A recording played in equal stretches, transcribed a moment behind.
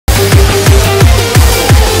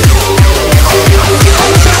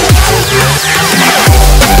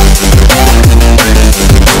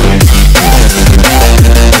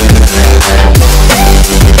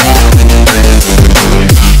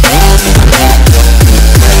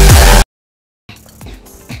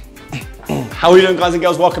How are you doing, guys and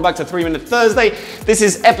girls? Welcome back to 3 Minute Thursday. This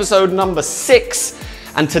is episode number 6,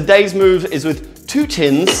 and today's move is with 2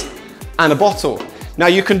 tins and a bottle. Now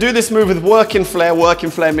you can do this move with working flair.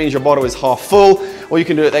 Working flair means your bottle is half full, or you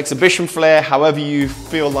can do it with exhibition flair, however you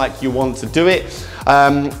feel like you want to do it.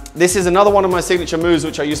 This is another one of my signature moves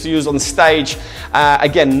which I used to use on stage.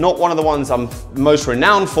 Again, not one of the ones I'm most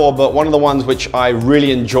renowned for, but one of the ones which I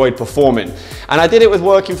really enjoyed performing. And I did it with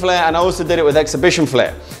working flair, and I also did it with exhibition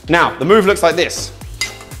flair. Now, the move looks like this.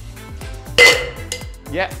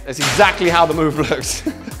 Yeah, that's exactly how the move looks.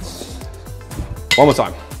 One more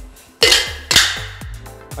time.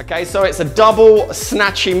 Okay, so it's a double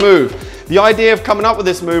snatchy move. The idea of coming up with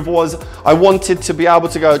this move was I wanted to be able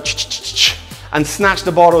to go and snatch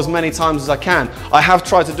the bottle as many times as I can. I have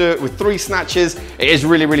tried to do it with 3 snatches. It is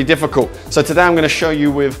really, really difficult. So today I'm going to show you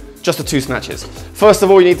with just the 2 snatches. First of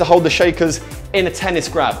all, you need to hold the shakers in a tennis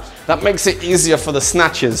grab. That makes it easier for the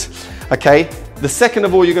snatches, okay? The second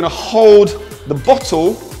of all, you're going to hold the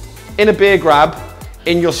bottle in a beer grab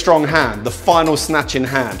in your strong hand, the final snatch in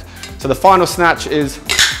hand. So the final snatch is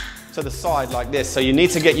to the side like this. So you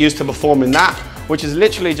need to get used to performing that, which is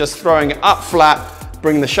literally just throwing it up flat,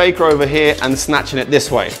 bring the shaker over here and snatching it this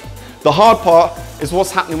way. The hard part is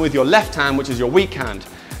what's happening with your left hand, which is your weak hand,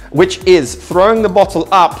 which is throwing the bottle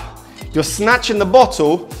up. You're snatching the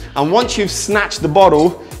bottle, and once you've snatched the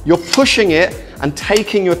bottle, you're pushing it and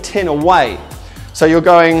taking your tin away. So you're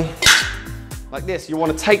going like this. You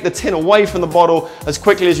want to take the tin away from the bottle as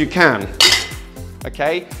quickly as you can.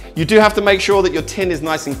 Okay, you do have to make sure that your tin is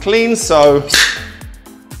nice and clean, so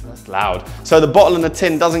that's loud. So the bottle and the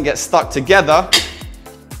tin doesn't get stuck together,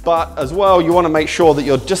 but as well, you want to make sure that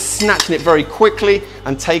you're just snatching it very quickly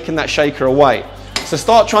and taking that shaker away. So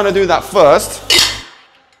start trying to do that first,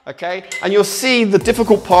 okay? And you'll see the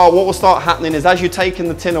difficult part. What will start happening is as you're taking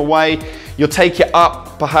the tin away, you'll take it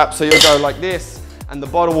up, perhaps, so you'll go like this, and the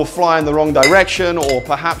bottle will fly in the wrong direction, or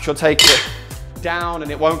perhaps you'll take it down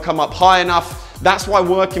and it won't come up high enough. That's why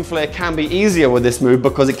working flair can be easier with this move,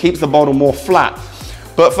 because it keeps the bottle more flat.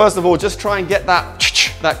 But first of all, just try and get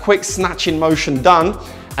that quick snatching motion done.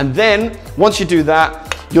 And then once you do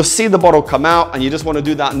that, you'll see the bottle come out, and you just want to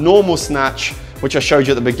do that normal snatch, which I showed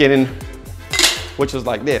you at the beginning, which was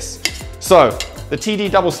like this. So the TD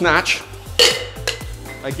double snatch,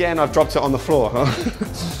 again, I've dropped it on the floor.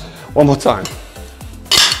 One more time.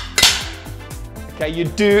 Okay, you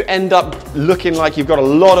do end up looking like you've got a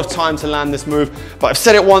lot of time to land this move, but I've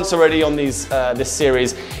said it once already on this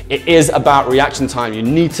series, it is about reaction time. You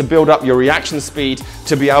need to build up your reaction speed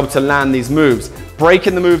to be able to land these moves.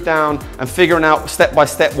 Breaking the move down and figuring out step by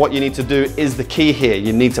step what you need to do is the key here.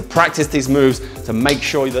 You need to practice these moves to make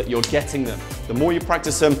sure that you're getting them. The more you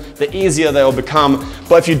practice them, the easier they'll become.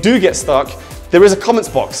 But if you do get stuck, there is a comments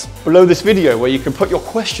box below this video where you can put your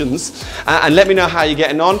questions and let me know how you're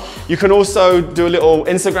getting on. You can also do a little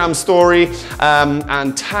Instagram story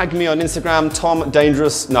and tag me on Instagram, Tom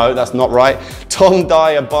Dangerous, no, that's not right, Tom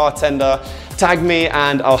Dyer Bartender. Tag me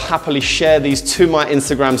and I'll happily share these to my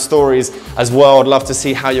Instagram stories as well. I'd love to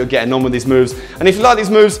see how you're getting on with these moves. And if you like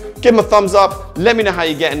these moves, give them a thumbs up, let me know how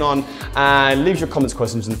you're getting on, and leave your comments,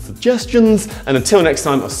 questions and suggestions. And until next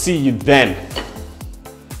time, I'll see you then.